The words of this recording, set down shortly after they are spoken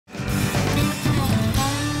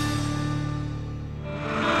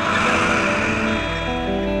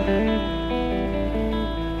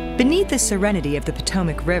Beneath the serenity of the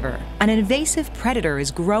Potomac River, an invasive predator is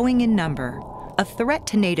growing in number, a threat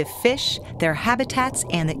to native fish, their habitats,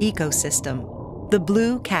 and the ecosystem: the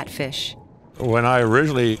blue catfish. When I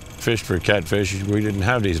originally fished for catfish, we didn't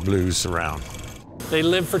have these blues around. They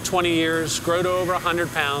live for 20 years, grow to over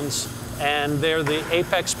 100 pounds, and they're the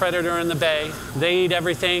apex predator in the bay. They eat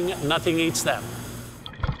everything, nothing eats them.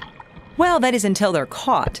 Well, that is until they're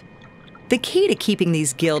caught. The key to keeping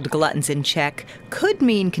these gilled gluttons in check could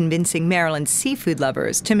mean convincing Maryland's seafood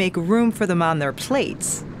lovers to make room for them on their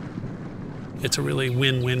plates. It's a really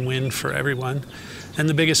win-win-win for everyone, and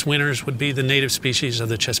the biggest winners would be the native species of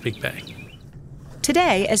the Chesapeake Bay.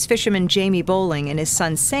 Today, as fisherman Jamie Bowling and his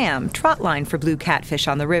son Sam trotline for blue catfish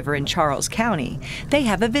on the river in Charles County, they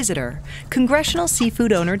have a visitor, Congressional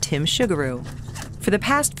Seafood owner Tim Sugaroo. For the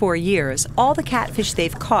past 4 years, all the catfish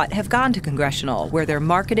they've caught have gone to Congressional, where they're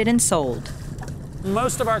marketed and sold.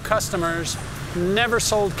 Most of our customers never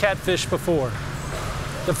sold catfish before.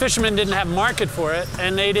 The fishermen didn't have market for it,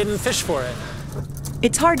 and they didn't fish for it.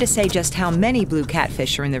 It's hard to say just how many blue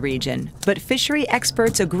catfish are in the region, but fishery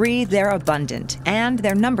experts agree they're abundant, and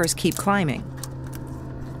their numbers keep climbing.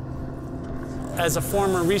 As a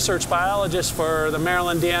former research biologist for the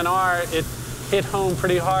Maryland DNR, it hit home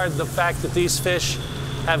pretty hard the fact that these fish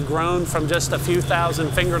have grown from just a few thousand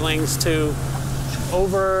fingerlings to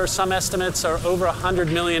over, some estimates are over 100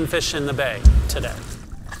 million fish in the bay today.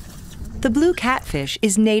 The blue catfish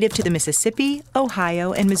is native to the Mississippi,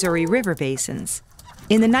 Ohio, and Missouri River basins.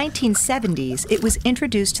 In the 1970s, it was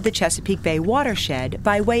introduced to the Chesapeake Bay watershed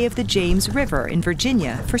by way of the James River in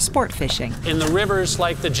Virginia for sport fishing. In the rivers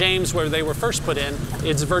like the James, where they were first put in,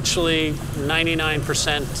 it's virtually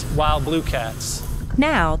 99% wild blue cats.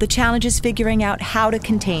 Now, the challenge is figuring out how to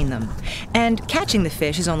contain them. And catching the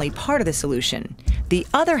fish is only part of the solution. The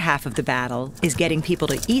other half of the battle is getting people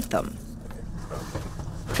to eat them.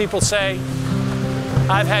 People say,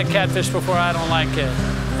 "I've had catfish before, I don't like it."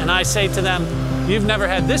 And I say to them, "You've never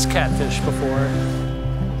had this catfish before."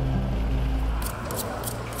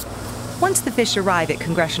 Once the fish arrive at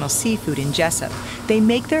Congressional Seafood in Jessup, they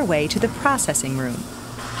make their way to the processing room.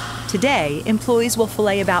 Today, employees will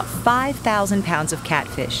fillet about 5,000 pounds of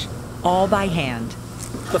catfish, all by hand.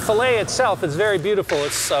 The fillet itself is very beautiful.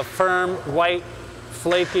 It's a firm, white,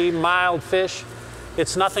 flaky, mild fish.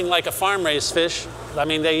 It's nothing like a farm-raised fish. I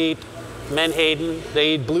mean, they eat menhaden,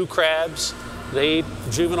 they eat blue crabs, they eat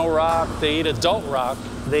juvenile rock, they eat adult rock,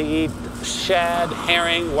 they eat shad,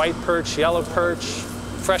 herring, white perch, yellow perch,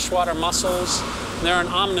 freshwater mussels. They're an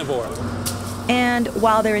omnivore. And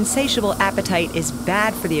while their insatiable appetite is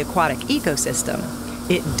bad for the aquatic ecosystem,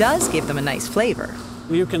 it does give them a nice flavor.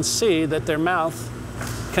 You can see that their mouth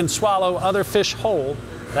can swallow other fish whole.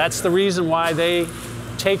 That's the reason why they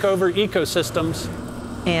take over ecosystems.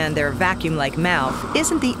 And their vacuum-like mouth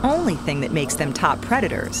isn't the only thing that makes them top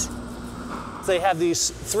predators. They have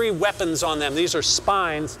these 3 weapons on them. These are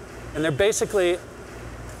spines, and they're basically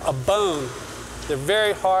a bone. They're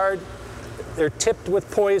very hard. They're tipped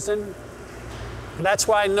with poison. That's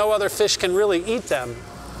why no other fish can really eat them.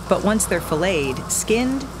 But once they're filleted,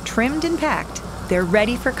 skinned, trimmed, and packed, they're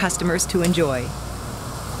ready for customers to enjoy.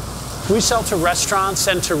 We sell to restaurants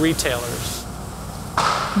and to retailers.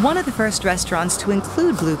 One of the first restaurants to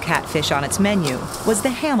include blue catfish on its menu was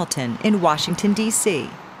the Hamilton in Washington, D.C.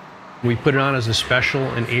 We put it on as a special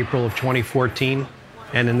in April of 2014,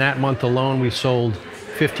 and in that month alone, we sold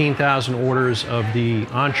 15,000 orders of the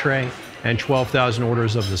entree and 12,000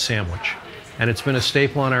 orders of the sandwich. And it's been a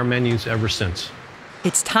staple on our menus ever since.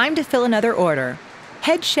 It's time to fill another order.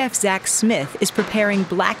 Head chef Zach Smith is preparing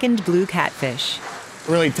blackened blue catfish.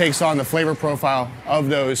 It really takes on the flavor profile of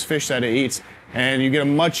those fish that it eats, and you get a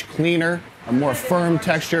much cleaner, a more firm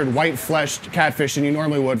textured, white-fleshed catfish than you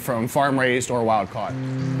normally would from farm-raised or wild-caught.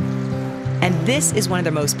 And this is one of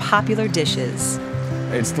their most popular dishes.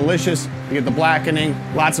 It's delicious. You get the blackening,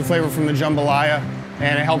 lots of flavor from the jambalaya,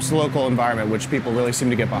 and it helps the local environment, which people really seem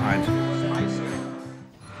to get behind.